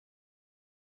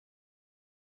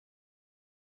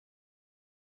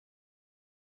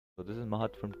So this is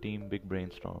Mahat from team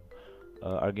BigBrainStorm.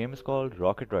 Our game is called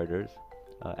Rocket Riders,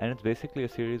 and it's basically a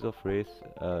series of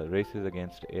races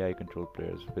against AI-controlled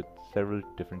players with several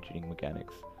different cheating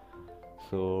mechanics.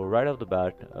 So right off the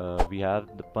bat, we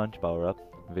have the punch power-up,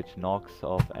 which knocks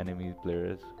off enemy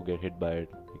players who get hit by it,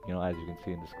 as you can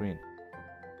see in the screen.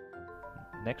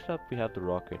 Next up, we have the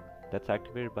rocket. That's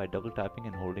activated by double tapping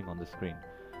and holding on the screen.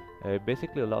 It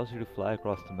basically allows you to fly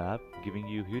across the map, giving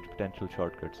you huge potential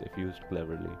shortcuts if used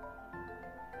cleverly.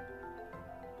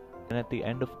 And at the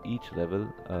end of each level,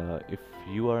 if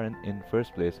you are in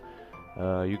first place,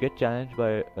 you get challenged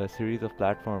by a series of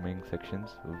platforming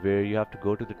sections where you have to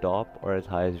go to the top or as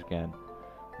high as you can.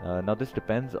 Now this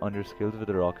depends on your skills with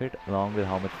the rocket along with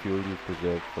how much fuel you've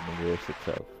preserved from the race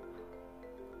itself.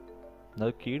 Now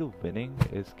the key to winning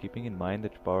is keeping in mind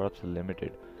that your power-ups are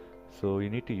limited, so you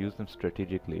need to use them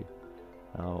strategically.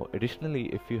 Now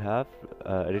additionally, you have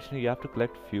to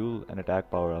collect fuel and attack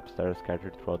power-ups that are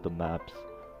scattered throughout the maps.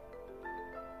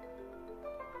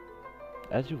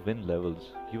 As you win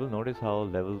levels, you will notice how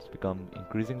levels become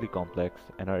increasingly complex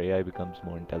and our AI becomes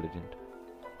more intelligent.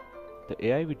 The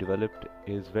AI we developed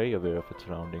is very aware of its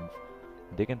surroundings.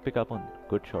 They can pick up on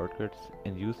good shortcuts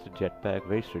and use the jetpack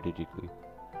very strategically.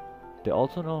 They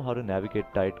also know how to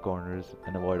navigate tight corners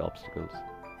and avoid obstacles.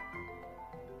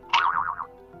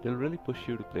 They'll really push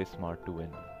you to play smart to win.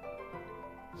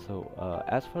 So,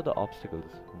 as for the obstacles,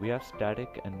 we have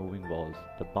static and moving walls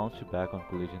that bounce you back on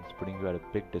collisions, putting you at a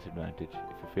big disadvantage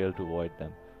if you fail to avoid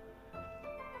them.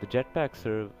 The jetpacks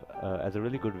serve as a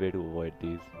really good way to avoid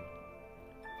these.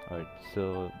 Alright,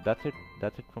 so that's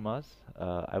it from us.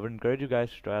 I would encourage you guys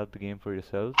to try out the game for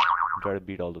yourselves and try to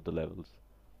beat all of the levels.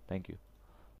 Thank you.